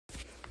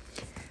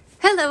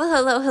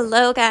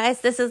Hello,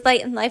 guys. This is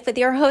Light in Life with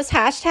your host,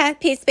 hashtag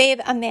Peace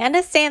Babe,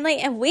 Amanda Stanley,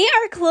 and we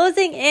are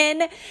closing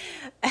in.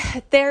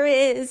 I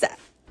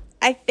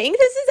think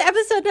this is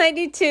episode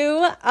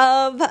 92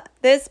 of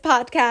this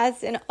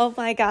podcast, and oh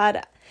my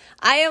God,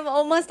 I am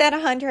almost at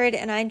 100,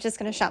 and I'm just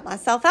going to shout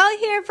myself out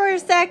here for a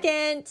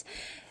second.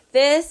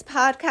 This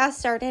podcast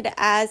started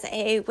as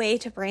a way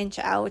to branch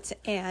out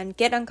and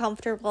get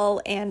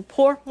uncomfortable and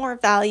pour more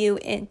value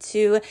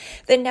into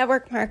the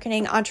network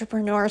marketing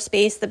entrepreneur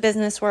space, the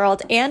business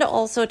world, and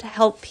also to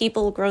help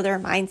people grow their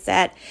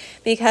mindset.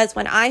 Because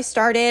when I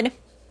started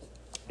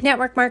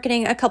network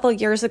marketing a couple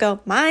years ago,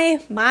 my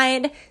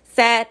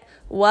mindset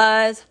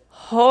was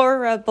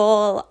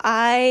horrible.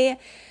 I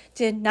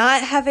did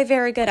not have a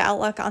very good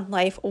outlook on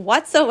life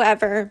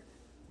whatsoever.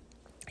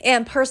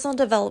 And personal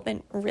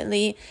development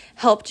really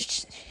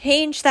helped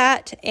change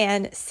that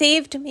and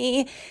saved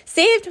me,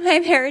 saved my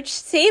marriage,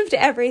 saved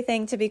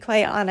everything, to be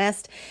quite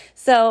honest.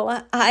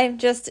 So I'm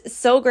just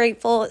so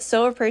grateful,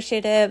 so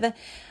appreciative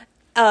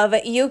of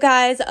you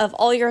guys, of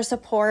all your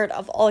support,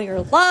 of all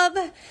your love.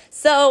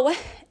 So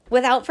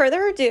without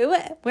further ado,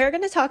 we're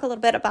going to talk a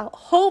little bit about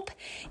hope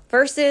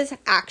versus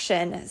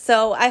action.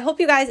 So I hope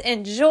you guys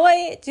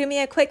enjoy. Do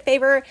me a quick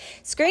favor,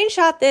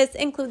 screenshot this,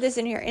 include this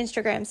in your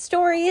Instagram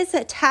stories,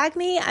 tag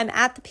me. I'm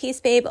at the Peace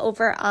Babe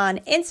over on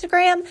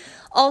Instagram.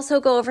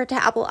 Also go over to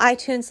Apple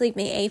iTunes, leave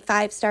me a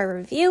 5-star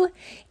review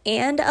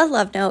and a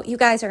love note. You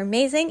guys are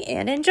amazing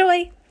and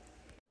enjoy.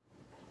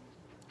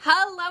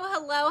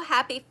 Hello.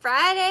 Happy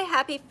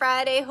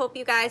Friday. Hope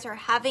you guys are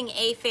having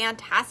a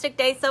fantastic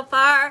day so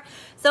far.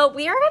 So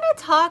we are going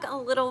to talk a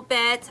little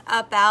bit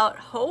about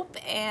hope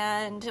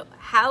and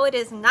how it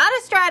is not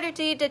a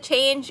strategy to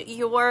change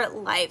your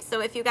life.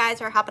 So if you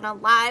guys are hopping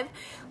on live,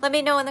 let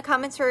me know in the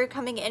comments where you're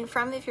coming in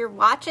from. If you're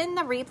watching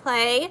the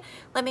replay,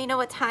 let me know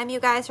what time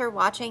you guys are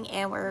watching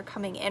and where you're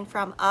coming in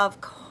from,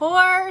 of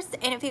course.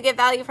 And if you get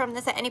value from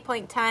this at any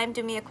point in time,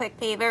 do me a quick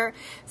favor,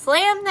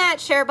 slam that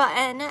share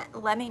button.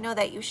 Let me know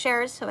that you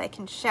shared so I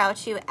can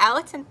shout you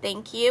out and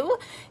thank you.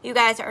 You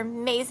guys are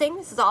amazing.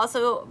 This is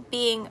also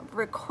being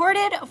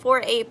recorded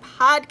for a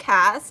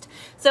podcast.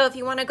 So if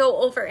you want to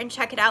go over and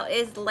check it out, it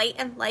is Light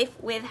and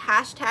Life with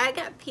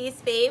hashtag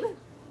Peace Babe.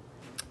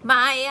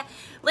 My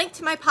link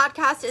to my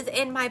podcast is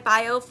in my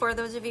bio. For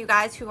those of you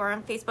guys who are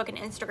on Facebook and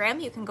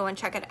Instagram, you can go and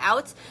check it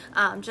out.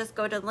 Just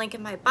go to the link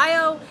in my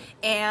bio,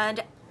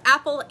 and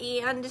Apple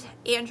and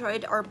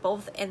Android are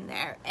both in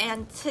there.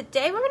 And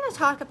today we're going to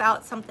talk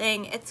about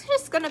something. It's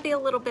just going to be a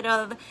little bit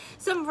of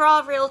some raw,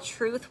 real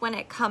truth when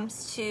it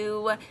comes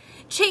to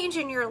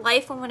changing your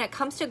life and when it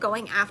comes to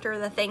going after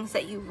the things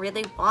that you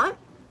really want.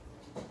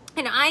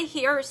 And I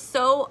hear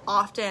so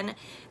often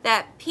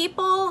that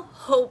people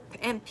hope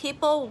and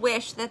people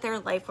wish that their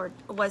life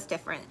was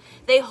different.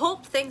 They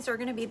hope things are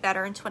going to be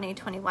better in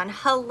 2021.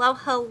 Hello,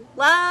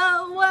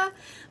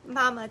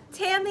 Mama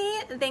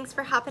Tammy. Thanks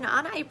for hopping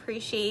on. I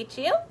appreciate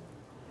you.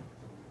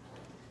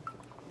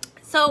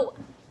 So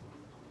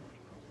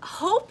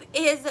hope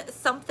is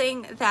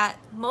something that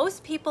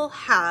most people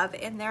have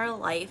in their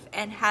life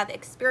and have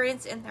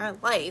experienced in their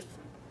life.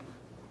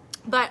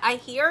 But I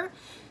hear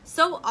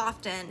so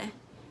often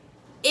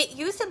it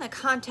used in the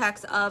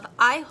context of,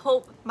 I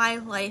hope my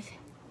life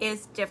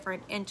is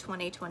different in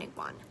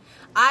 2021.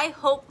 I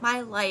hope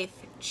my life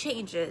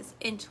changes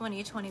in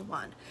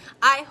 2021.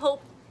 I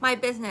hope my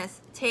business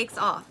takes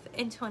off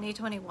in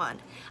 2021.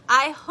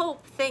 I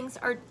hope things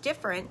are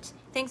different.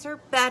 Things are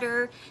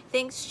better.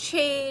 Things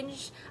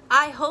change.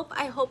 I hope,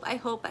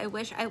 I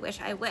wish.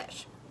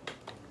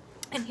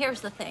 And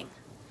here's the thing.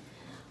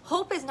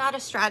 Hope is not a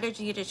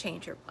strategy to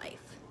change your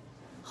life.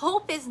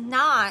 Hope is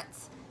not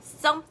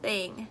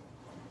something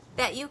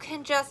that you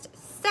can just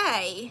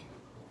say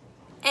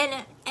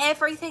and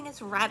everything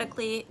is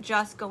radically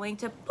just going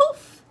to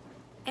poof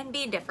and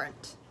be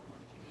different.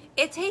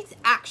 It takes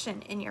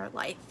action in your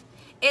life.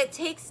 It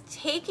takes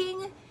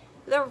taking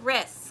the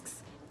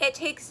risks. It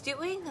takes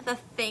doing the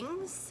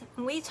things.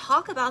 We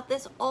talk about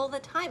this all the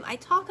time. I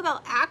talk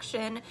about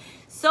action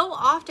so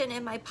often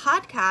in my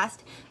podcast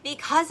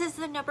because it's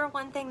the number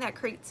one thing that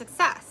creates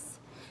success.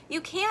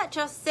 You can't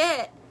just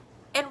sit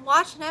and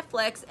watch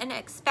Netflix and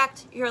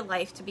expect your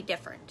life to be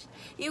different.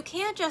 You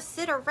can't just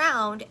sit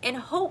around and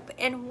hope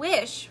and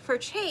wish for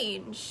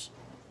change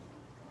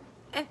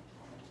and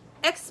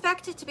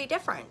expect it to be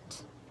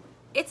different.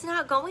 It's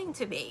not going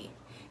to be.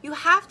 You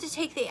have to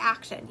take the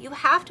action. You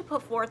have to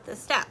put forth the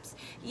steps.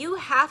 You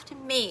have to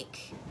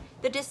make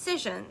the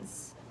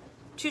decisions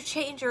to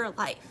change your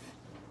life.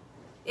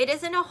 It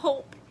isn't a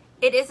hope.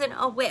 It isn't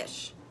a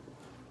wish.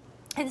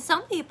 And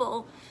some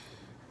people,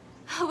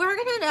 we're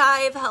going to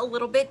dive a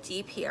little bit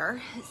deep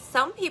here.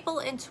 Some people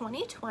in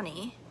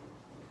 2020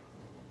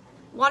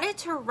 wanted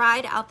to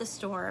ride out the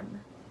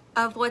storm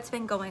of what's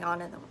been going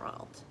on in the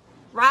world.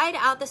 Ride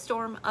out the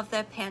storm of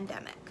the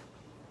pandemic.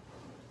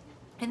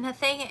 And the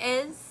thing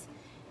is,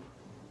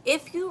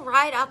 if you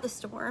ride out the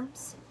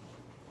storms,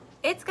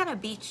 it's going to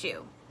beat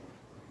you.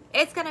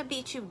 It's going to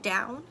beat you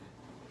down.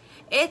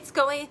 It's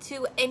going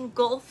to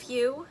engulf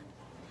you.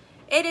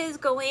 it is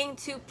going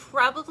to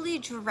probably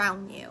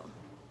drown you.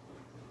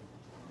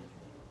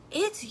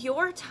 It's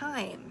your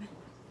time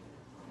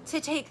to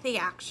take the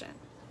action.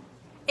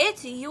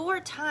 It's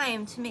your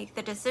time to make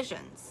the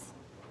decisions.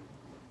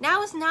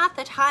 Now is not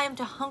the time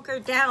to hunker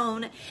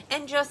down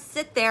and just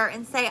sit there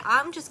and say,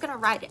 I'm just going to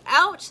ride it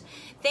out.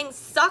 Things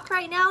suck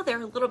right now.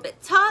 They're a little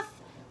bit tough,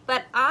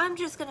 but I'm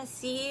just going to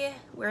see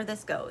where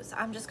this goes.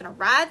 I'm just going to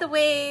ride the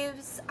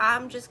waves.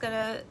 I'm just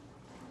going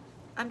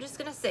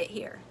to sit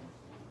here.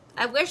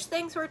 I wish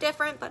things were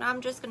different, but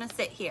I'm just going to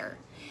sit here.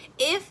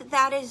 If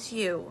that is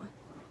you,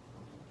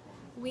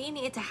 we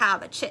need to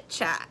have a chit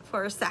chat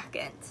for a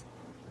second.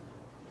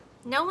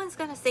 No one's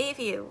going to save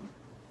you.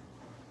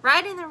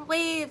 Riding the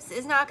waves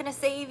is not going to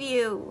save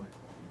you.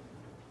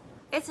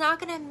 It's not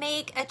going to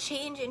make a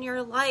change in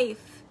your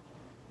life.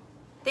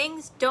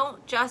 Things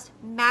don't just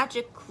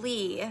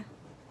magically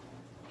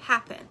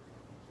happen.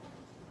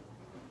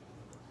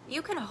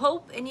 You can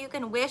hope and you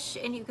can wish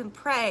and you can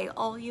pray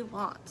all you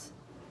want.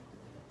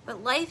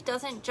 But life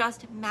doesn't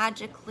just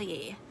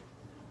magically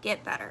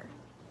get better.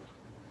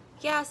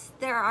 Yes,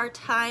 there are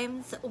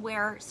times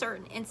where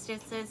certain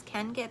instances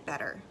can get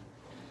better.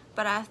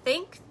 But I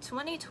think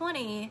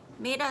 2020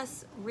 made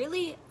us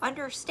really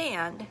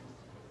understand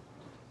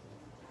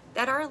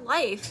that our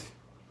life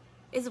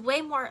is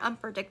way more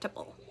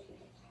unpredictable.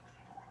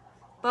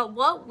 But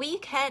what we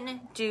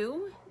can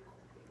do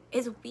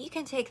is we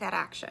can take that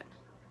action.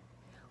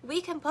 We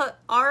can put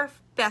our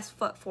best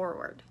foot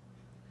forward.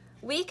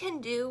 We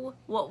can do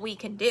what we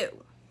can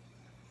do.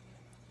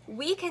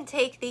 We can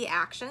take the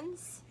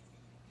actions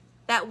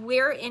that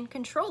we're in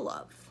control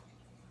of.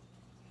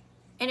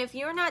 And if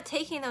you're not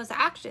taking those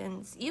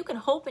actions, you can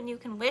hope and you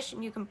can wish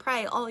and you can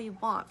pray all you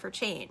want for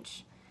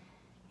change.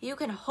 You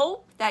can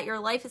hope that your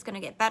life is going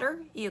to get better.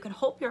 You can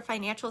hope your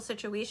financial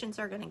situations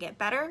are going to get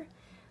better.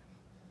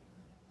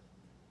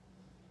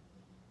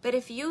 But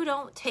if you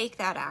don't take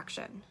that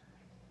action,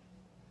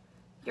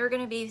 you're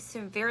going to be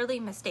severely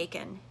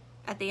mistaken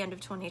at the end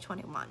of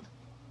 2021.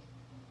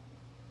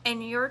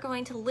 And you're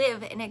going to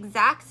live an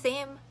exact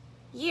same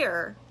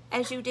year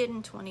as you did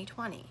in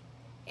 2020.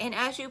 And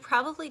as you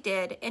probably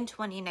did in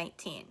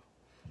 2019.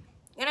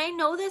 And I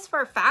know this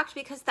for a fact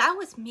because that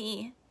was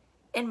me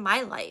in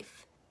my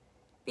life.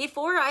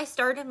 Before I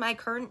started my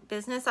current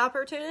business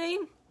opportunity,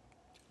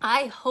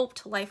 I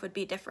hoped life would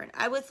be different.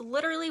 I was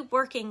literally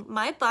working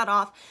my butt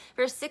off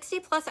for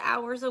 60 plus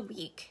hours a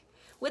week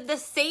with the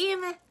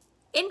same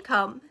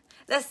income,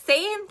 the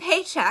same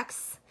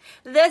paychecks,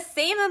 the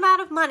same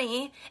amount of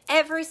money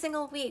every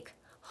single week,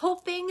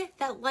 hoping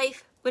that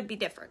life would be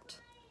different.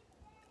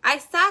 I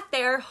sat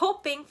there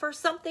hoping for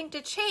something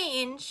to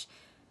change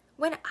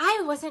when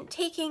I wasn't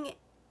taking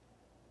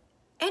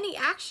any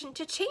action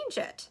to change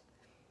it.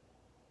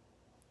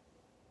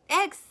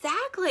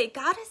 Exactly.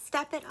 Gotta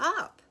step it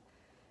up.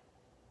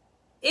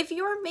 If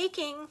you're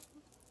making,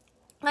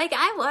 like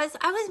I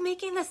was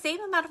making the same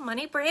amount of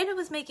money. Brandon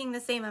was making the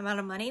same amount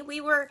of money. We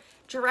were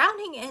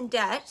drowning in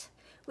debt.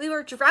 We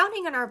were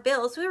drowning in our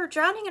bills. We were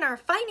drowning in our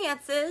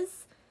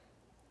finances.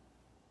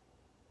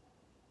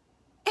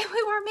 And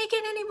we weren't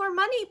making any more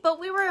money, but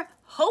we were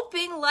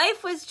hoping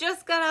life was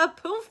just gonna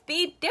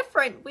be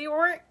different. We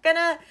weren't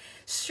gonna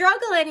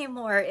struggle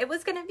anymore. It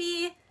was gonna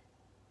be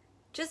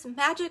just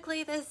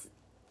magically this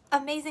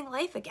amazing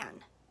life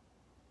again.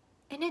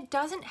 And it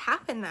doesn't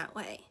happen that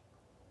way.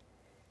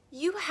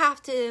 You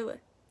have to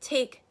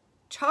take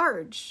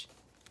charge.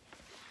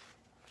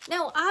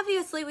 Now,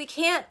 obviously, we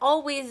can't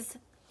always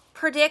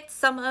predict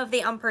some of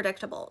the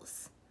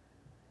unpredictables.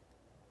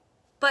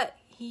 But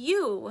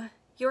you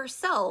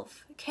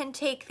yourself can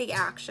take the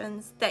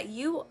actions that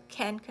you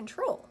can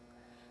control.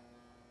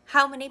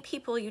 How many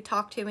people you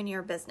talk to in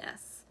your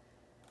business,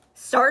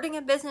 starting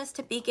a business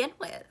to begin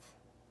with,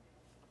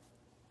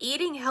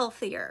 eating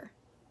healthier.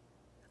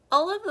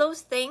 All of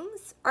those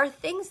things are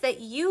things that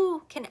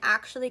you can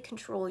actually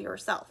control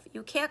yourself.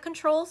 You can't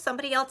control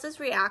somebody else's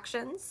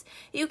reactions.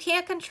 You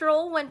can't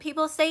control when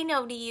people say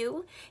no to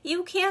you.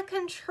 You can't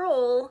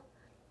control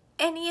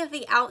any of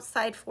the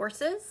outside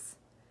forces.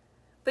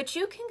 But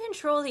you can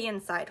control the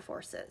inside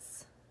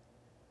forces.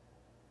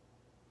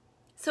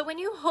 So when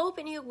you hope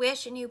and you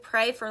wish and you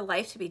pray for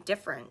life to be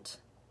different,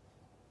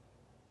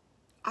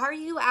 are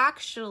you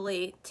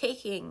actually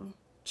taking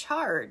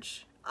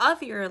charge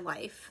of your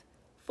life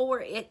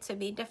for it to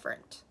be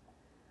different?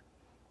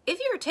 If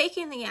you're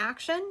taking the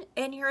action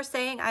and you're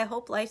saying, I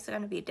hope life's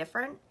going to be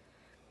different,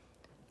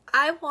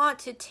 I want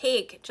to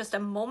take just a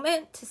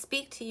moment to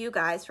speak to you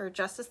guys for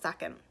just a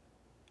second.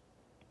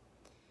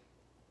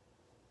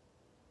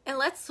 And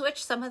let's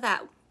switch some of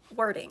that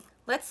wording.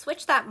 Let's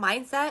switch that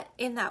mindset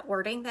in that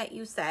wording that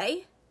you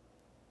say,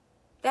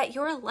 that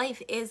your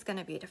life is going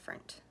to be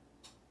different.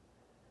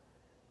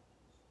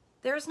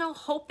 There's no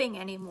hoping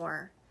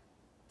anymore.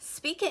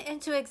 Speak it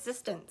into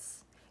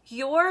existence.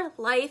 Your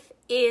life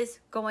is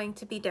going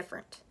to be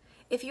different.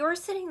 If you're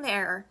sitting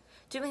there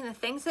doing the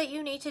things that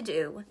you need to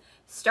do,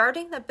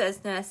 starting the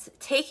business,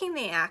 taking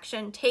the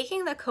action,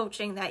 taking the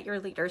coaching that your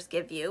leaders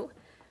give you,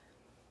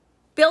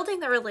 building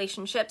the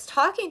relationships,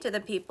 talking to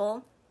the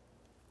people,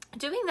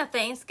 doing the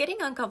things,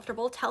 getting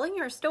uncomfortable, telling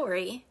your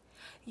story,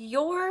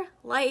 your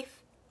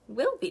life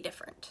will be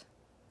different.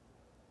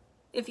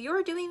 If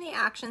you're doing the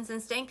actions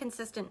and staying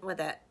consistent with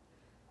it,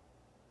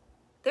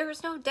 there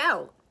is no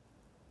doubt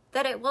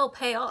that it will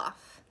pay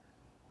off.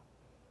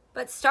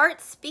 But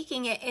start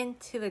speaking it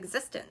into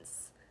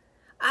existence.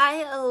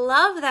 I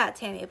love that,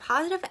 Tammy.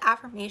 Positive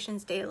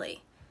affirmations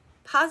daily.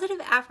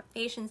 Positive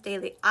affirmations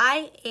daily.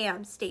 I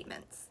am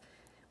statements.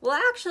 We'll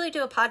actually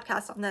do a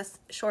podcast on this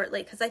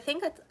shortly because I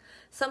think that's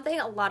something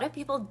a lot of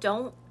people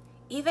don't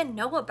even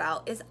know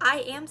about is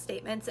I am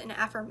statements and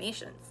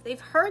affirmations. They've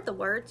heard the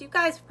words. You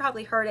guys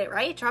probably heard it,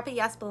 right? Drop a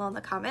yes below in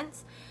the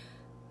comments.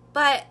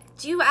 But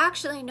do you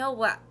actually know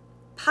what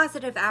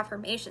positive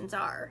affirmations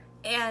are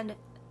and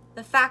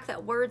the fact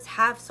that words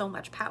have so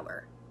much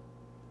power?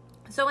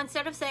 So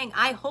instead of saying,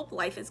 I hope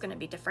life is going to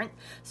be different,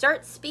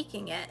 start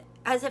speaking it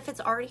as if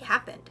it's already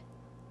happened.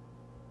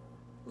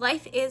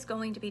 Life is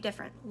going to be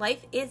different.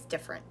 Life is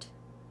different.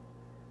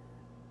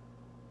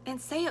 And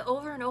say it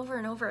over and over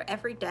and over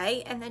every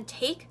day, and then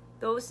take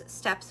those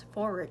steps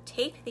forward.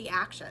 Take the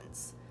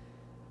actions.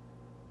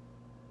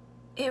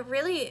 It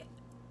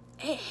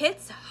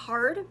hits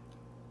hard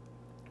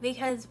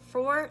because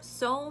for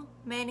so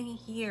many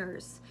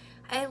years,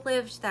 I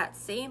lived that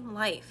same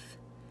life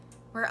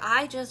where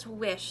I just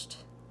wished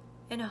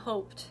and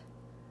hoped.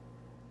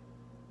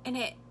 And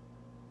it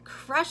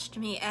crushed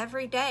me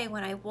every day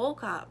when I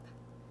woke up.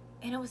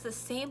 And it was the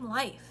same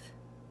life.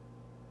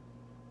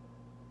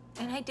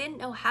 And I didn't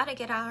know how to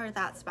get out of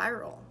that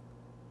spiral.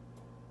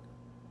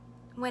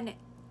 When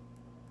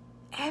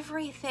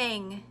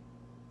everything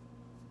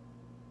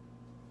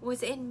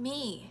was in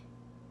me,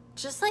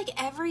 just like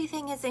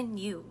everything is in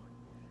you.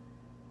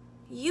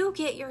 You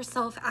get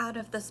yourself out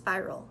of the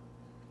spiral.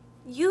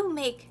 You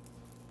make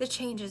the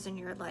changes in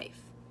your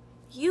life.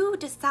 You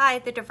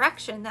decide the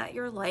direction that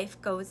your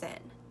life goes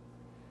in.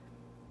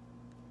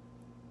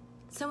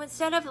 So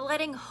instead of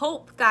letting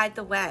hope guide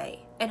the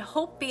way and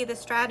hope be the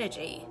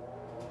strategy,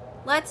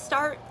 let's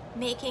start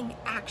making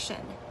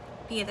action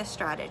be the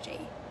strategy.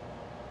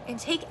 And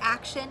take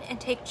action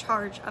and take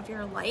charge of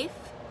your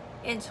life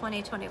in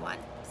 2021.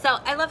 So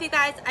I love you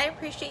guys. I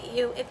appreciate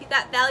you. If you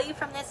got value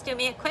from this, do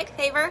me a quick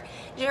favor.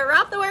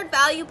 Drop the word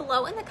value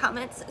below in the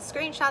comments.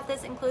 Screenshot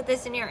this, include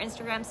this in your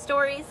Instagram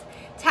stories.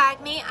 Tag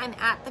me. I'm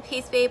at The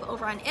Peace Babe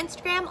over on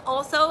Instagram.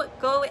 Also,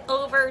 go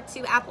over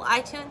to Apple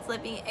iTunes,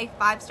 leave me a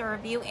 5-star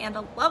review and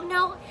a love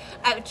note.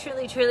 I would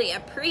truly, truly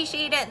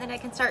appreciate it. And then I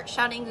can start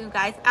shouting you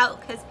guys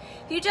out, because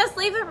if you just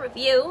leave a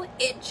review,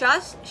 it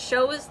just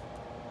shows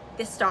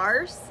the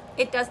stars.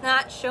 It does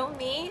not show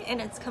me,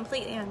 and it's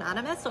completely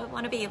anonymous, so I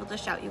want to be able to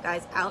shout you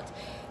guys out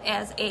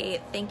as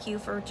a thank you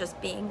for just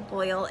being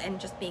loyal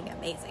and just being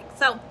amazing.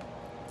 So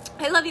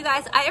I love you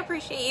guys. I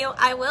appreciate you.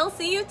 I will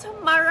see you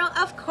tomorrow,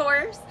 of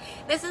course.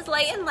 This is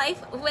Light in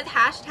Life with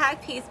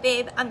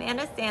 #PeaceBabe,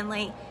 Amanda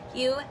Stanley.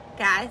 You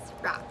guys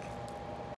rock.